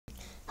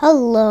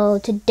Hello,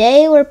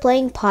 today we're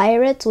playing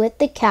Pirates with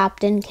the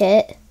Captain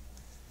Kit.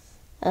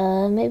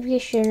 Maybe I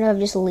shouldn't have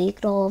just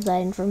leaked all of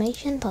that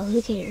information, but who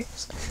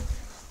cares?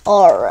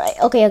 Alright,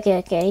 okay,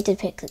 I need to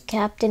pick the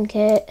Captain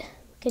Kit.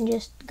 We can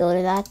just go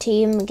to that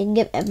team. We can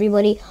give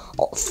everybody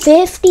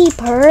 50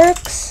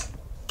 perks?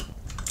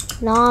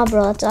 Nah,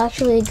 bro, it's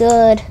actually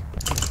good.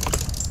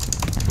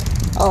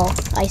 Oh,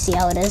 I see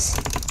how it is.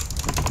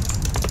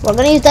 We're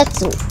gonna use that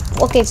too.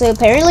 Okay, so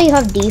apparently you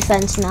have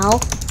defense now.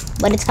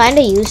 But it's kind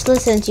of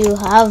useless since you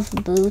have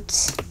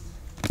boots.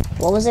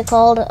 What was it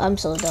called? I'm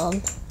so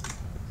dumb.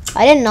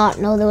 I did not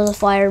know there was a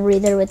fire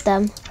breather with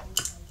them.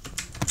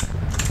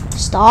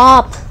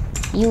 Stop,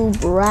 you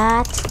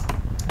rat.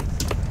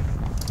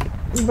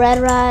 Bread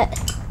rat.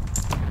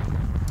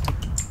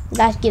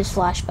 That gives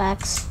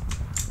flashbacks.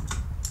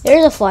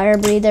 There's a fire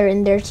breather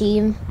in their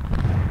team.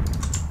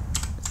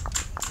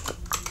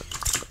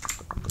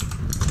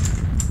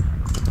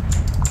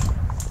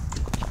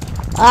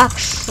 Ah,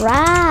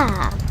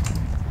 crap.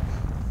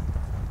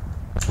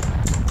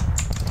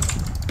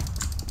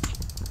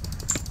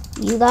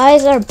 You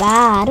guys are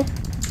bad.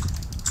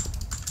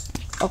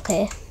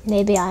 Okay,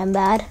 maybe I'm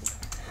bad.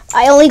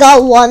 I only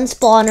got one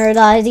spawner,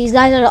 guys. These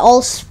guys are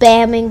all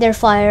spamming their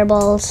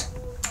fireballs.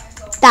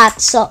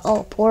 That's so...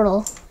 Oh,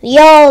 portal.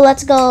 Yo,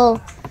 let's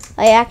go.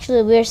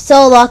 We're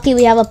so lucky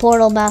we have a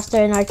portal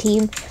master in our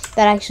team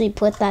that actually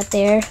put that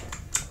there.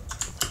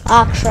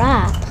 Ah,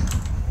 crap.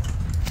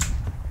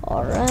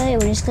 Alright,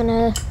 we're just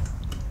gonna...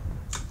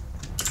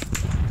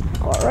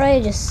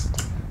 Alright, just...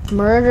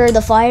 murder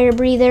the fire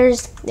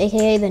breathers,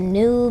 aka the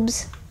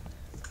noobs.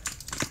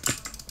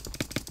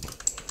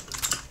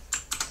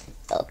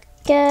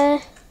 Okay.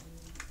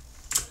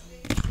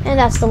 And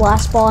that's the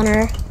last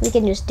spawner. We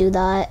can just do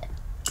that.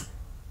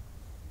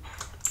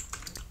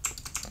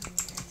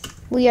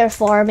 We are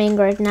farming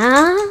right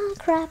now.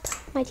 Crap,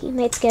 my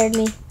teammate scared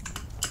me.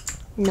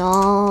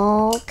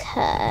 No,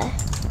 okay.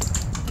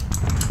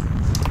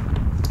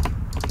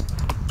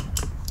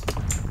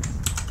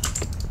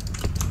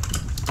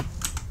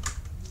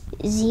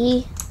 Is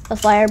he a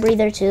fire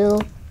breather too?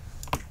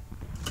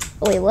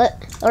 Oh, wait, what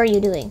are you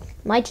doing?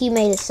 My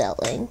teammate is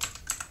selling.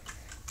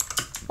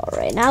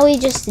 Alright, now we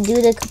just do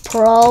the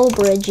pro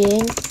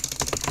bridging.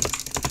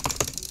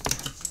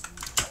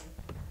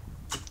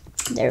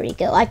 There we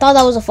go. I thought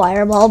that was a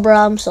fireball, bro.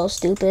 I'm so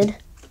stupid.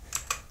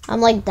 I'm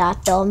like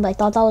that dumb, but I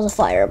thought that was a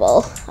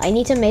fireball. I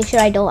need to make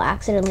sure I don't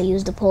accidentally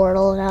use the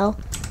portal now.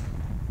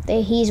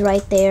 He's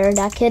right there.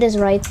 That kid is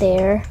right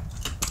there.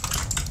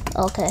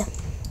 Okay,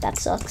 that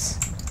sucks.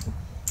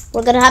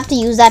 We're gonna have to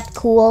use that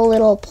cool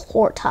little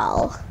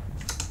portal.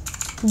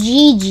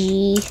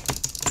 GG.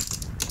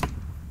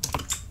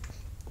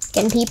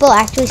 Can people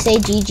actually say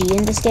GG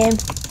in this game?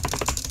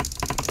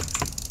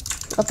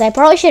 Okay, I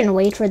probably shouldn't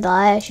wait for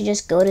that. I should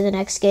just go to the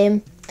next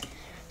game.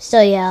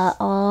 So yeah,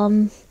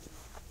 oh,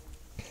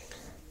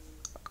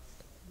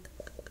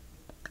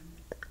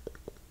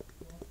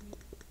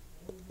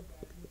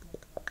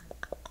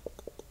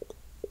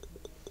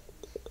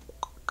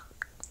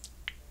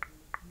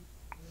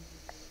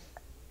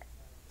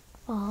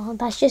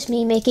 that's just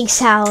me making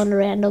sound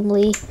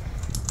randomly.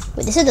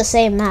 Wait, this is the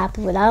same map,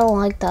 but I don't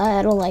like that.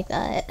 I don't like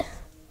that.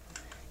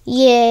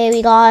 Yay,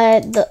 we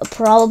got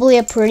probably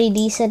a pretty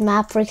decent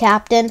map for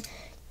Captain.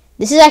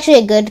 This is actually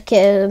a good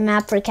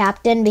map for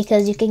Captain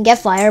because you can get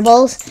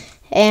fireballs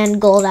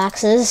and gold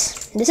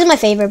axes. This is my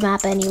favorite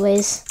map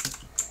anyways.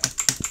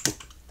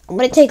 I'm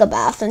gonna take a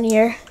bath in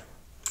here.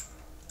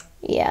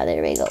 Yeah,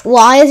 there we go.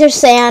 Why is there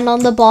sand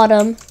on the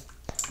bottom?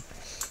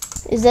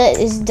 Does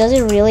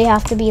it really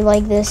have to be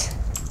like this?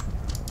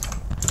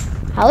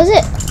 How is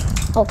it?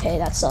 Okay,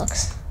 that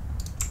sucks.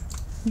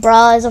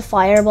 Bruh is a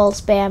fireball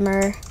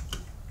spammer.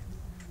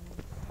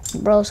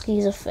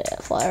 Broski's a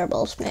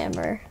fireball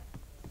spammer.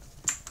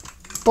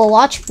 But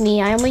watch me.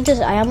 I am going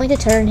to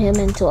turn him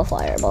into a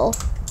fireball.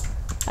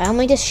 I am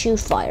going to shoot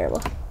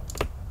fireball.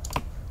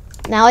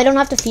 Now I don't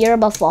have to fear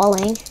about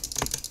falling.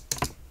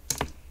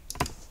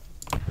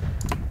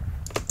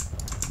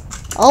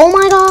 Oh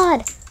my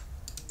god!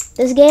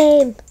 This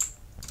game.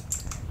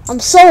 I'm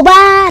so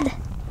bad!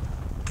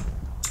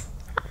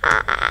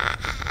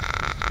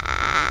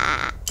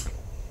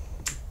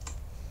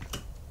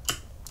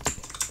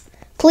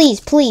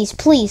 Please, please,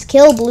 please,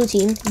 kill blue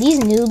team.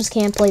 These noobs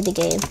can't play the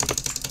game.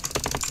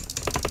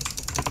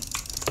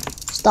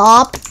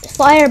 Stop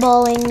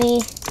fireballing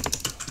me.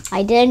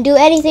 I didn't do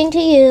anything to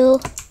you.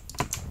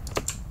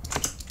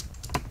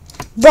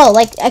 Bro,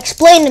 like,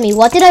 explain to me.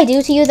 What did I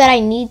do to you that I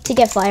need to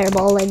get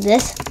fireball like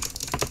this?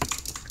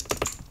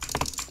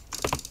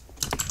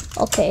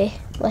 Okay,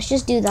 let's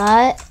just do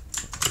that.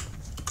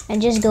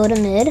 And just go to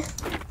mid.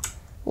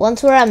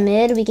 Once we're at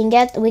mid, we can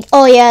get...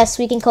 oh, yes,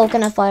 we can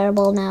coconut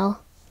fireball now.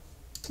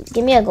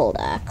 Give me a gold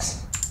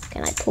axe.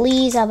 Can I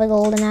please have a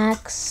golden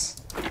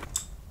axe?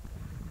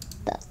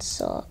 That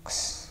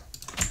sucks.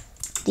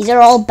 These are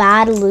all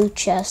bad loot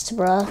chests,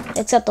 bruh.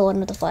 Except the one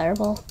with the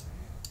fireball.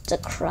 It's a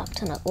crap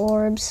ton of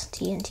orbs,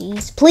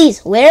 TNTs.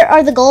 Please, where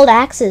are the gold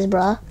axes,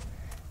 bruh?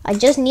 I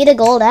just need a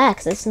gold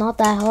axe. It's not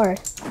that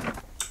hard.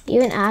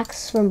 Even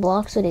axe from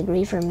Bloxd would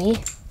agree for me.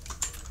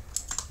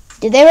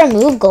 Did they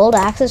remove gold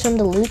axes from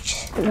the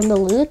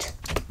loot?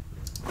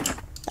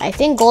 I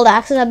think gold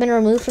axes have been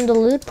removed from the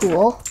loot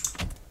pool.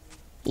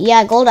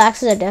 Yeah, gold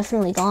axes are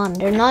definitely gone.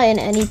 They're not in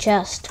any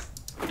chest.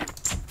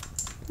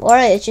 Or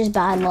it's just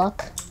bad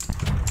luck.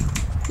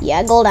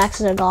 Yeah, gold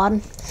axes are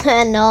gone.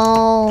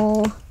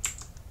 No.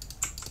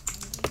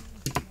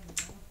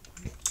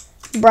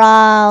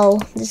 Bro,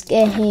 this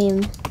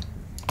game.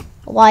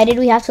 Why did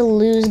we have to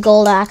lose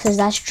gold axes?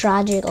 That's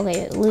tragic.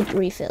 Okay, loot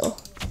refill.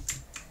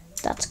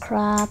 That's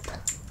crap.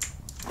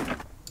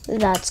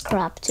 That's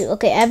crap too.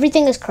 Okay,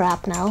 everything is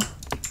crap now.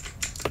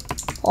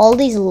 All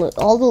the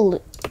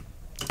loot.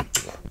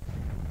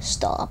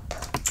 Stop.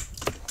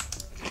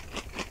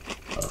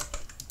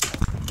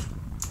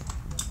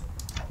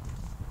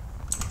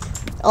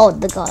 Oh,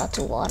 they got out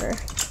to water.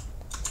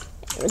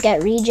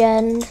 Get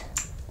regen.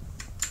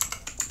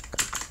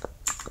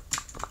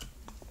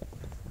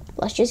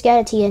 Let's just get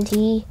a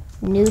TNT.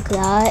 Nuke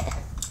that.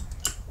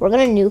 We're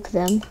gonna nuke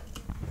them.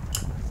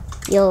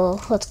 Yo,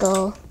 let's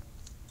go.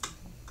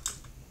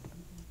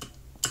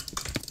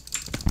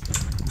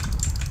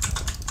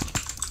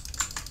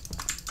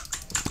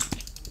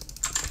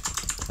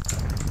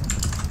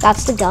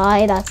 That's the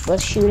guy that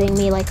was shooting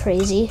me like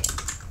crazy.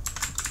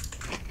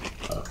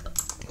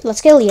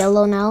 Let's kill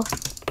yellow now.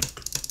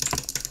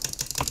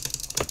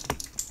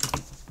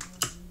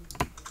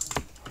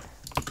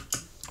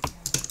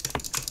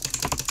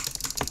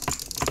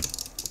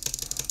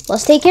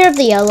 Let's take care of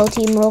the yellow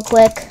team real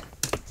quick.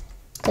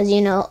 Because,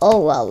 you know,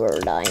 oh well, we're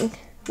dying.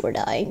 We're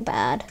dying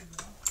bad.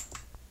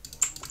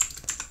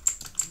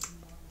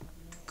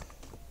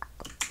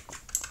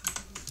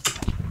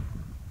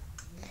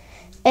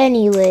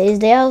 Anyways,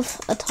 they have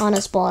a ton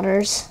of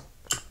spawners.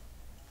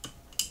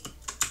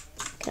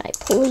 Can I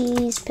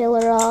please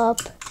pillar up?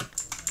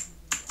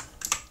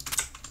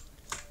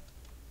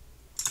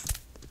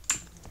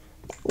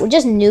 We're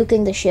just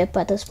nuking the ship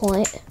at this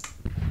point.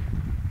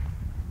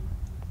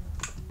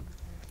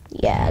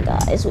 Yeah,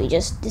 guys,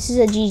 this is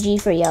a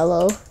GG for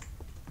yellow.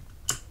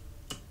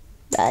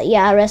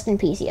 Yeah, rest in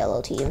peace,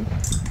 yellow team.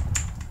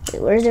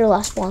 Wait, where's their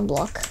last spawn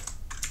block?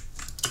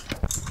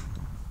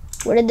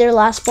 Where did their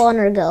last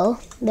spawner go?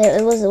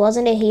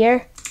 Wasn't it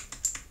here?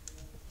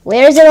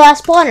 Where is their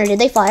last spawner? Did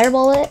they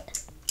fireball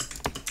it?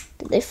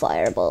 Did they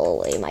fireball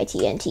away my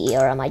TNT,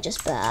 or am I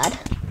just bad?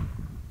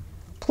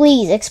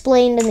 Please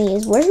explain to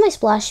me. Where's my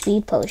splash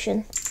speed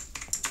potion?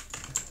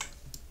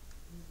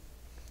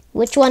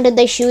 Which one did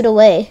they shoot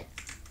away?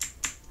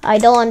 I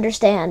don't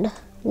understand.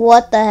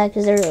 What the heck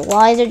is there?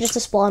 Why is there just a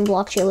spawn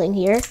block chilling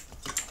here?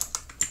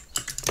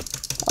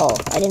 Oh,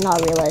 I did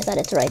not realize that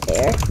it's right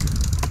there.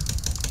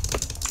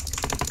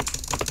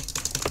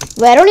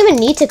 Wait, I don't even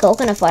need to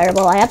coconut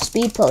fireball. I have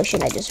speed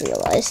potion, I just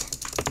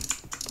realized.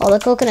 Oh, the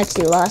coconuts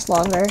do last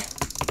longer.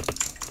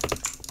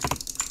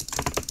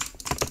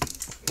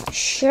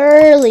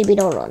 Surely we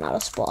don't run out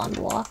of spawn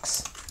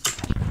blocks.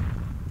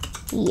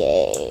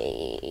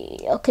 Yay.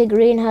 Okay,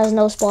 green has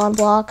no spawn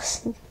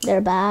blocks.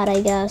 They're bad,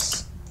 I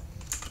guess.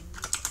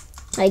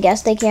 I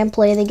guess they can't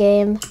play the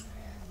game.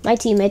 My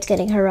teammate's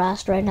getting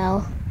harassed right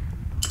now.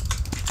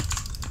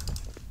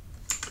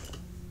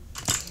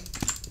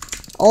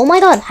 Oh my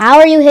god, how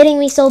are you hitting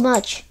me so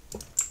much?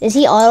 Is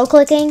he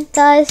auto-clicking,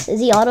 guys?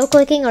 Is he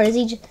auto-clicking, or is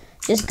he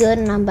just good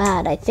and I'm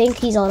bad? I think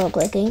he's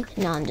auto-clicking.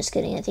 No, I'm just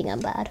kidding. I think I'm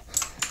bad.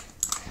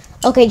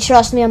 Okay,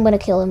 trust me, I'm gonna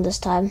kill him this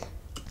time.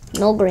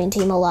 No green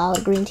team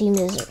allowed. Green team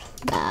is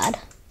bad.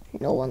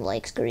 No one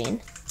likes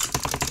green.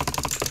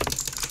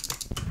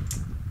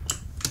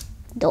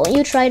 Don't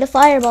you try to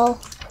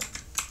fireball.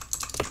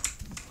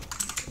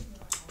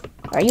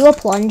 Are you a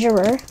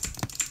plungerer?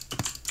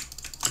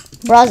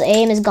 Bruh's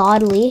aim is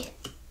godly.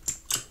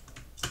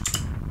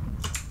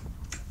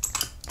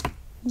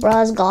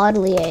 Bruh's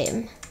godly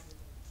aim.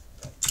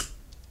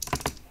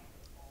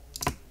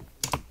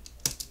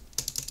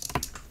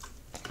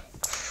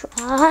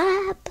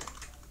 Crap.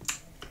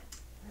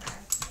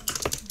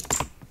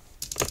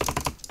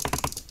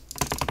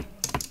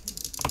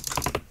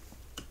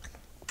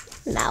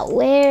 Now,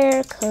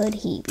 where could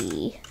he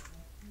be?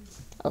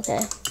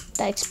 Okay,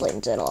 that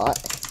explains it a lot.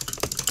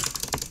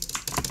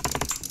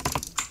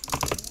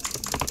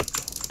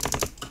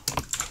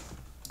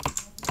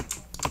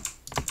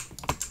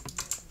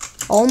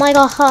 Oh my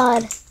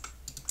god.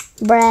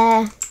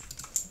 Bruh.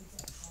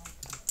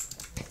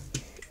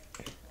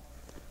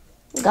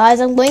 Guys,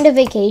 I'm going to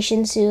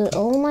vacation soon.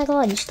 Oh my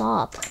god, you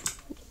stop.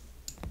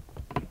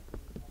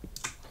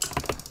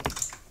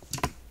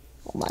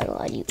 Oh my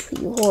god, you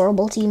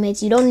horrible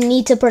teammates. You don't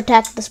need to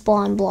protect the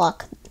spawn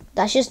block.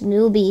 That's just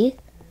newbie.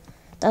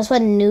 That's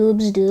what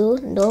noobs do.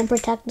 Don't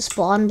protect the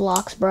spawn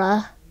blocks,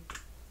 bruh.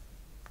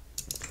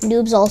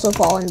 Noobs also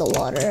fall in the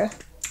water.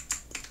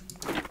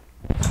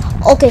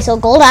 Okay, so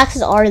gold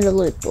axes are in the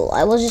loot pool.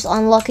 I was just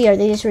unlucky, or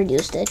they just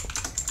reduced it.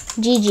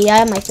 GG, I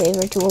have my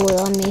favorite tool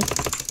on me.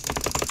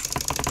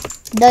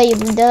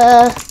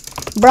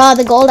 Bruh,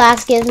 the gold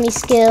axe gives me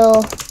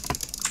skill.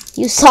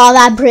 You saw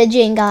that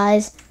bridging,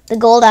 guys. The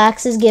gold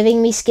axe is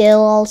giving me skill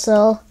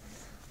also.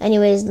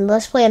 Anyways,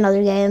 let's play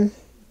another game.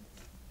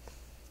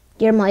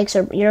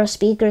 Your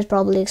speaker is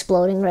probably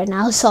exploding right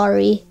now.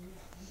 Sorry.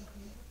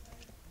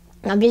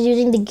 I'm just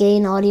using the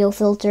gain audio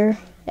filter,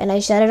 and I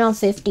set it on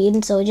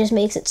 15, so it just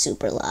makes it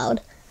super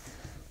loud.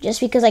 Just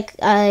because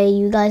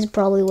you guys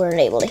probably weren't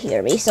able to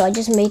hear me, so I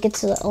just make it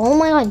so. Oh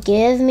my god,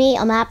 give me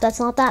a map that's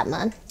not that,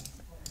 man.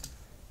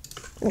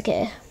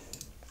 Okay.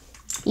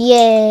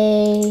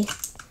 Yay.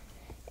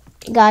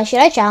 Guys, should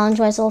I challenge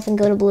myself and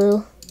go to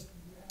blue?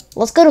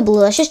 Let's go to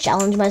blue. Let's just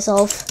challenge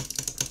myself.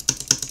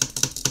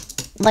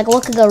 Like,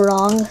 what could go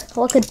wrong?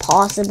 What could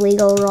possibly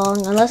go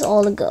wrong? Unless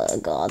all the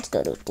gods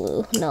go to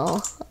blue.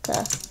 No.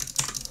 Okay.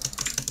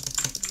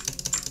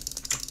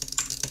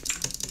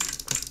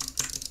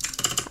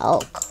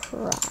 Oh,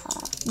 crap.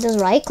 Does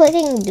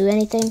right-clicking do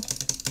anything?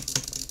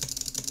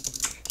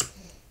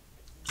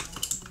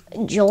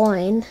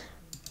 Join.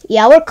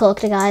 Yeah, we're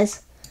cooked,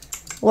 guys.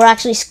 We're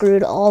actually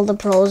screwed. All the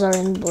pros are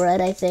in red,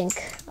 I think.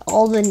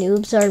 All the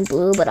noobs are in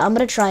blue, but I'm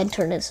going to try and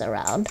turn this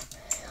around.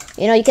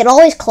 You know, you can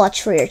always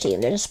clutch for your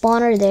team. There's a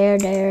spawner there.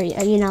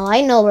 You know,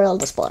 I know where all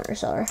the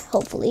spawners are,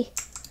 hopefully.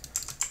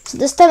 So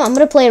this time, I'm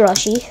going to play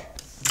Rushy.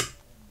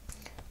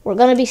 We're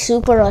going to be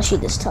super rushy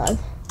this time.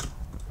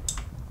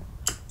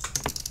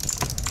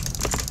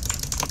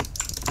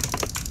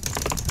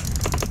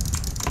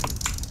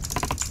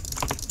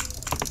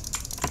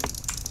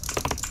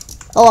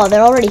 Oh,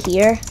 they're already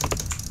here.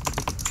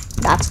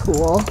 That's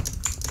cool.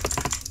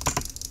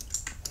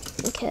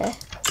 Okay.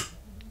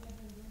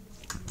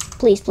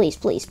 Please, please,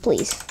 please,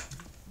 please.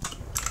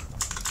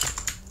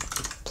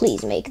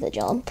 Please make the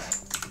jump.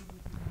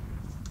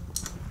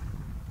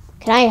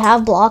 Can I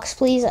have blocks,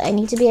 please? I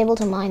need to be able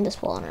to mine the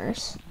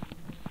spawners.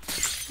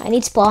 I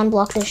need spawn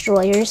block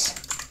destroyers.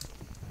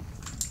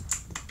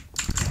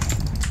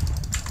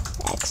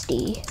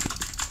 XD.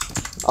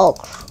 Oh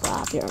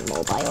crap, you're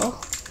mobile.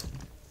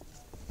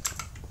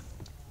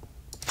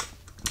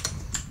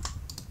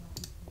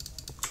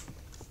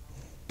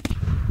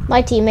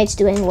 My teammate's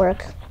doing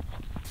work.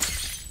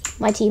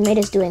 My teammate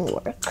is doing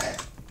work.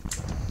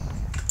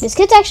 This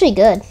kit's actually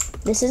good.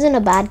 This isn't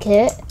a bad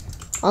kit.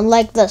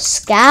 Unlike the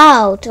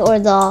Scout or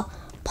the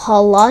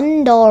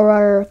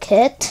Plunderer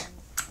kit.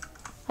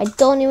 I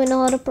don't even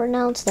know how to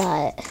pronounce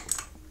that.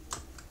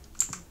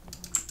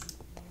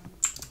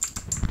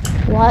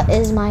 What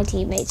is my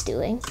teammates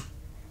doing?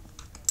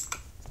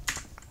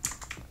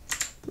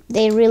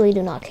 They really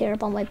do not care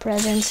about my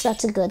presence.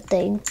 That's a good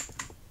thing.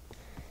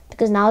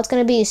 Because now it's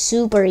going to be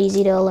super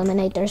easy to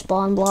eliminate their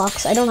spawn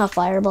blocks. I don't have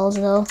fireballs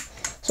though.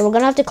 So we're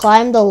going to have to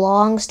climb the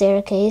long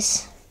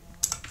staircase.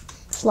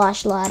 /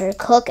 ladder.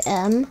 Cook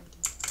M.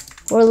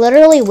 We're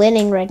literally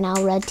winning right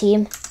now, red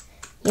team.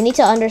 You need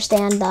to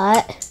understand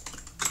that.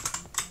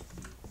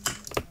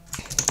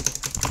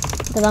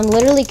 Because I'm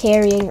literally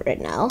carrying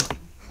right now.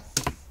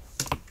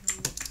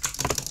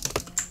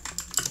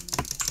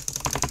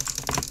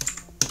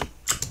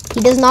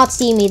 He does not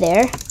see me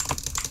there.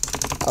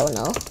 Oh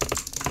no.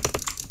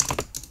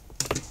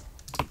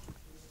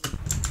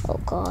 Oh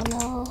god,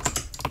 no.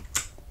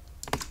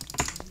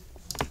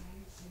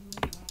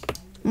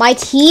 My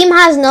team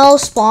has no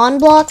spawn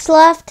blocks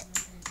left?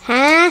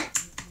 Huh?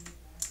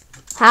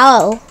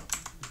 How?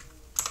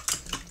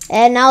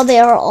 And now they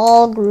are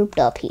all grouped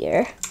up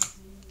here.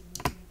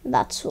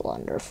 That's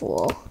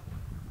wonderful.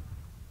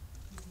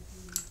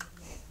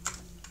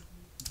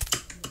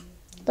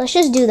 Let's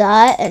just do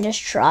that and just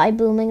try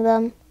booming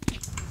them.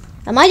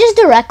 Am I just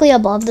directly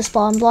above the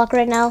spawn block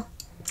right now?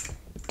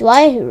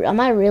 Am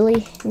I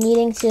really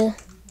needing to,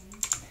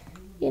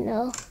 you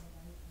know?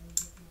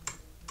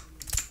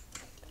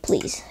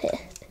 Please.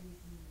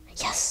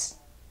 Yes.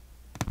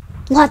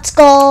 Let's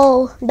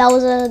go. That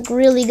was a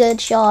really good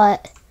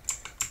shot.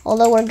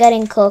 Although we're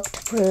getting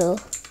cooked, Prue.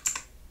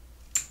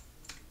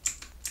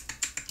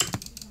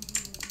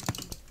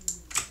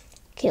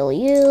 Kill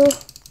you.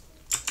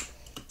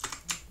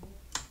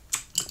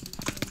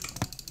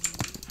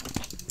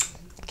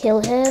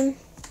 Kill him.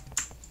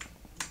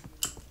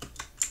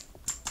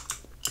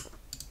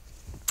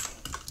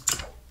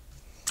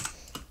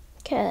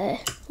 Okay,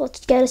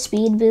 let's get a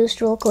speed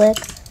boost real quick.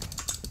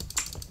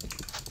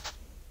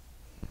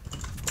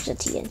 There's a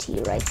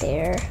TNT right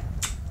there.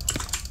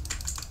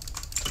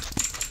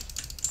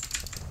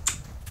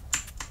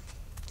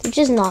 Which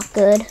is not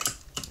good.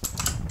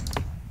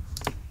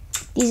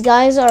 These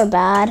guys are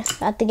bad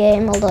at the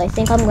game, although I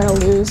think I'm gonna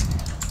lose.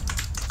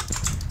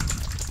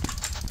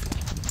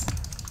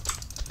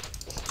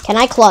 Can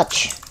I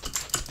clutch?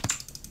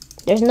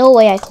 There's no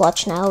way I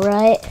clutch now,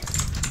 right?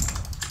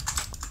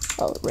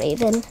 Oh,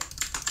 Raven.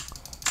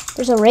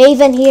 There's a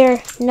Raven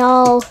here.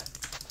 No.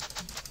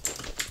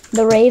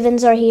 The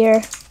Ravens are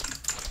here.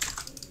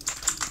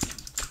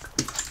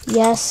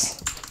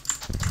 Yes.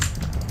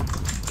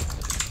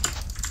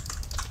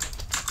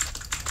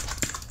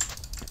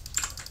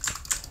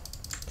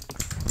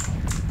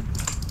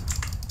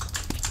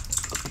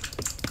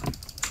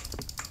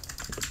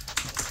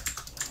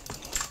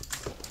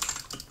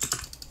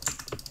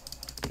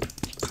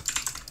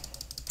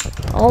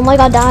 Oh my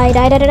god, die.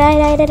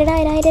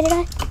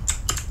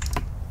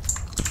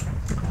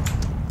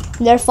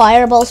 They're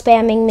fireball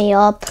spamming me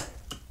up.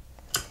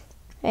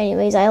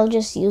 Anyways, I'll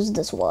just use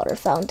this water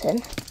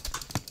fountain.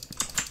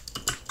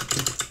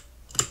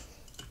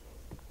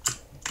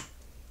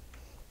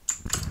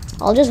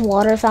 I'll just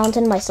water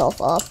fountain myself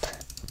up.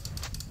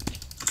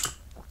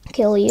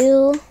 Kill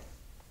you.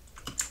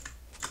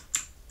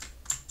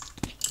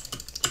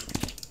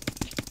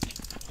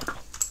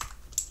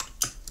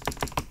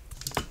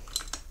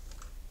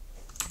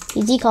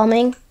 Is he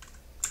coming?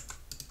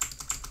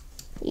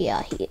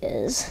 Yeah, he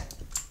is.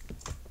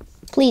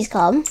 Please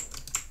come.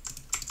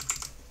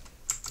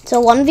 It's a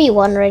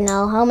 1v1 right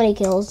now. How many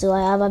kills do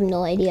I have? I have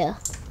no idea.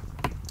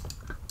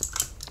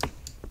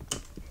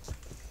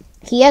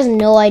 He has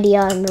no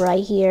idea I'm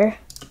right here.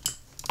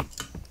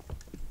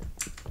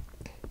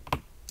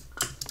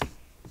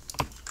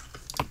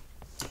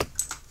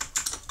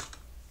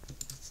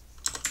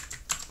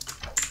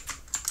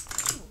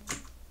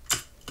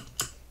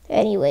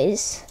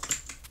 Anyways.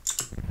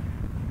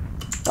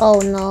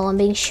 Oh no, I'm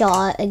being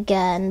shot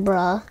again,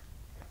 bruh.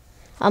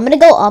 I'm gonna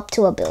go up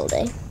to a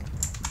building.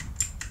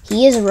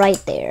 He is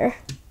right there.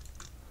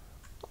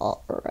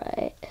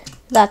 Alright.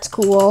 That's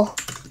cool.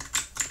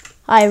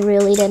 I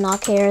really did not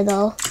care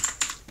though.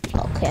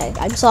 Okay,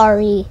 I'm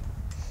sorry.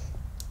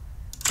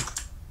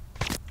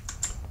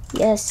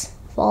 Yes,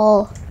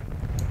 fall.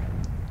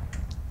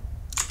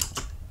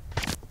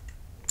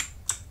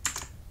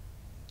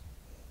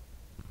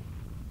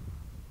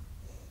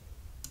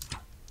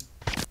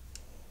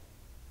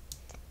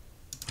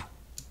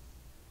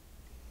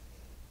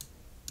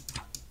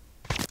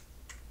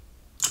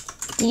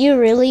 Do you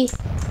really?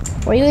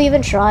 Were you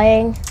even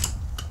trying?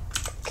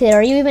 Kid,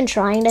 are you even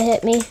trying to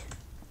hit me?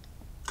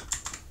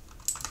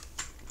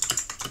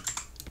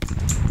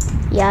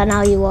 Yeah,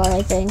 now you are,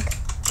 I think.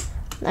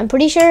 I'm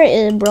pretty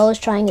sure bro is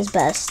trying his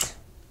best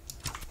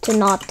to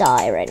not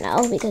die right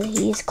now because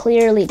he's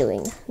clearly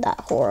doing that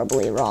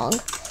horribly wrong.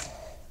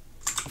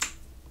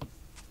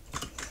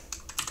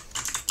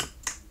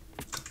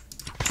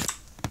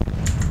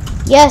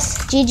 Yes,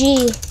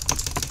 GG.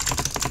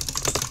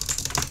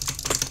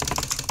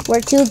 We're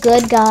too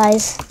good,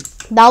 guys.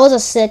 That was a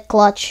sick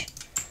clutch.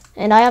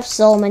 And I have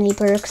so many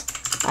perks.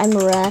 I'm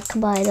wreck,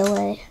 by the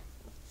way.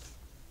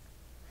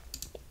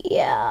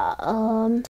 Yeah,